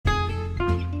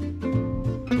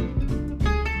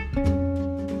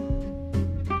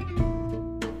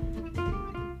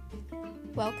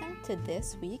to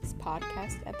this week's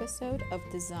podcast episode of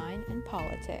Design and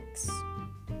Politics.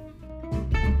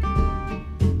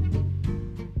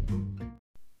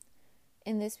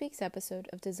 In this week's episode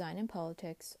of Design and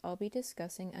Politics, I'll be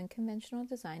discussing unconventional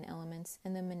design elements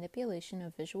and the manipulation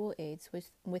of visual aids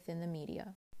within the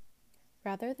media.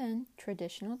 Rather than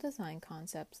traditional design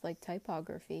concepts like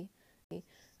typography,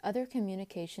 other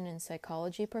communication and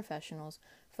psychology professionals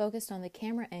focused on the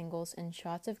camera angles and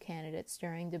shots of candidates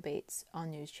during debates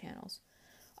on news channels.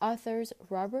 Authors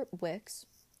Robert Wicks,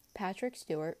 Patrick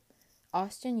Stewart,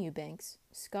 Austin Eubanks,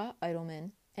 Scott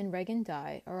Edelman, and Regan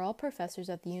Dye are all professors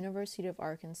at the University of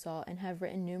Arkansas and have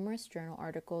written numerous journal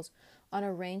articles on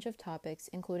a range of topics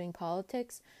including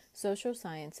politics, social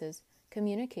sciences,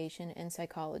 communication, and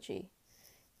psychology.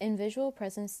 In Visual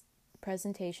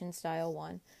Presentation Style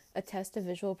 1, a test of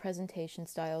visual presentation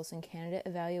styles and candidate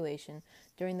evaluation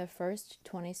during the first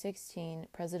 2016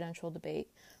 presidential debate,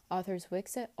 authors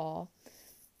Wicks et al.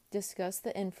 Discuss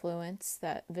the influence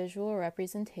that visual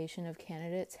representation of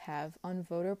candidates have on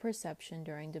voter perception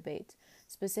during debates,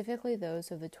 specifically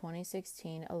those of the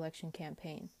 2016 election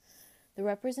campaign. The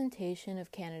representation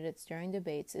of candidates during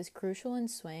debates is crucial in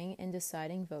swaying and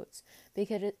deciding votes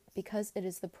because it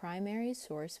is the primary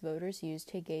source voters use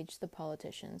to gauge the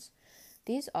politicians.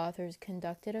 These authors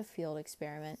conducted a field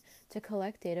experiment to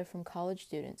collect data from college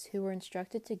students who were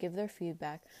instructed to give their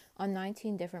feedback on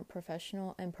 19 different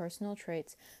professional and personal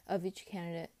traits of each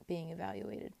candidate being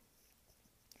evaluated.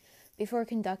 Before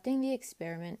conducting the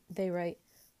experiment, they write,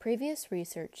 "Previous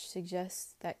research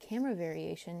suggests that camera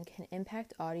variation can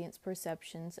impact audience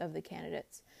perceptions of the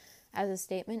candidates as a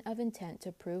statement of intent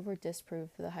to prove or disprove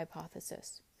the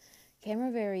hypothesis.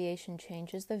 Camera variation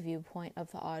changes the viewpoint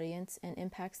of the audience and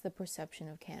impacts the perception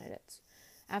of candidates.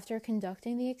 After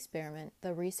conducting the experiment,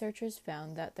 the researchers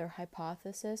found that their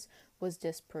hypothesis was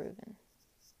disproven."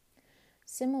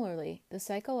 Similarly, the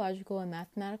psychological and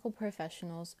mathematical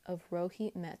professionals of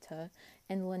Rohit Mehta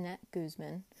and Lynette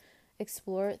Guzman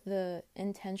explore the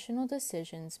intentional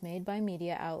decisions made by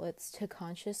media outlets to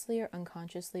consciously or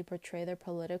unconsciously portray their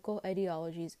political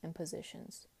ideologies and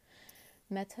positions.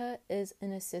 Mehta is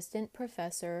an assistant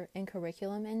professor in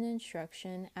curriculum and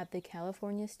instruction at the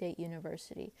California State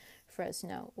University,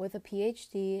 Fresno, with a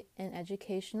PhD in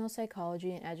educational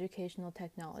psychology and educational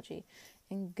technology,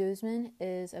 and Guzman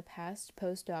is a past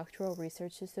postdoctoral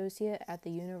research associate at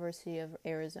the University of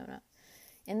Arizona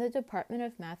in the Department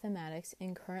of Mathematics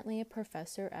and currently a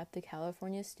professor at the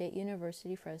California State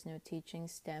University, Fresno, teaching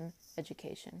STEM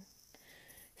education.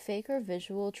 Fake or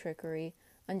visual trickery,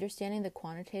 understanding the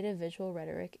quantitative visual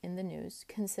rhetoric in the news,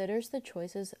 considers the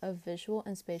choices of visual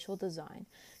and spatial design,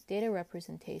 data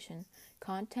representation,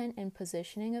 content and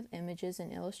positioning of images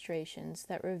and illustrations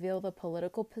that reveal the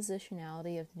political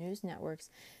positionality of news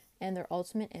networks and their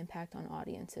ultimate impact on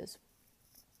audiences.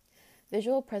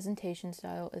 Visual Presentation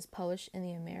Style is published in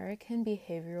the American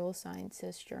Behavioral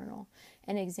Sciences Journal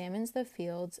and examines the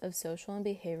fields of social and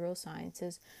behavioral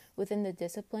sciences within the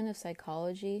discipline of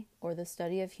psychology or the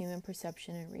study of human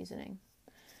perception and reasoning.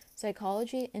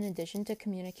 Psychology, in addition to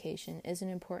communication, is an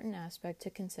important aspect to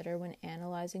consider when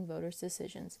analyzing voters'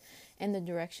 decisions and the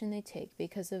direction they take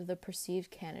because of the perceived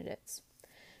candidates.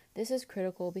 This is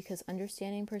critical because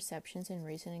understanding perceptions and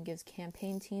reasoning gives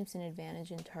campaign teams an advantage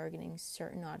in targeting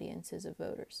certain audiences of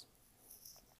voters.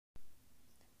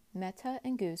 Mehta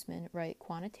and Guzman write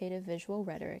quantitative visual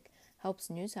rhetoric helps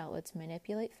news outlets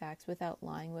manipulate facts without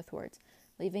lying with words,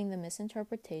 leaving the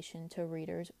misinterpretation to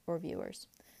readers or viewers.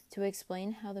 To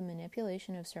explain how the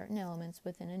manipulation of certain elements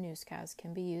within a newscast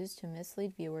can be used to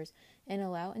mislead viewers and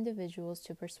allow individuals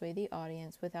to persuade the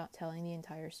audience without telling the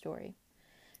entire story.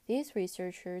 These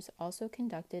researchers also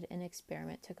conducted an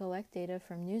experiment to collect data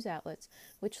from news outlets,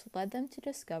 which led them to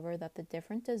discover that the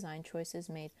different design choices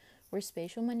made were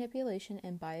spatial manipulation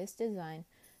and biased design,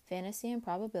 fantasy and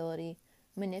probability,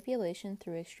 manipulation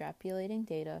through extrapolating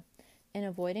data, and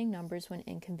avoiding numbers when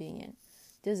inconvenient.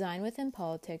 Design within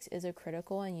politics is a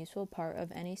critical and useful part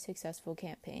of any successful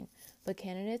campaign, but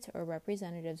candidates or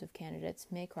representatives of candidates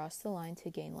may cross the line to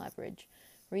gain leverage.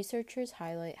 Researchers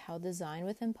highlight how design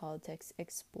within politics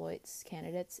exploits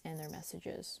candidates and their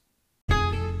messages.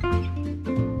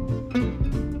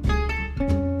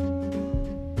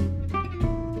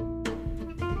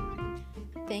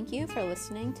 Thank you for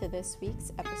listening to this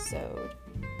week's episode.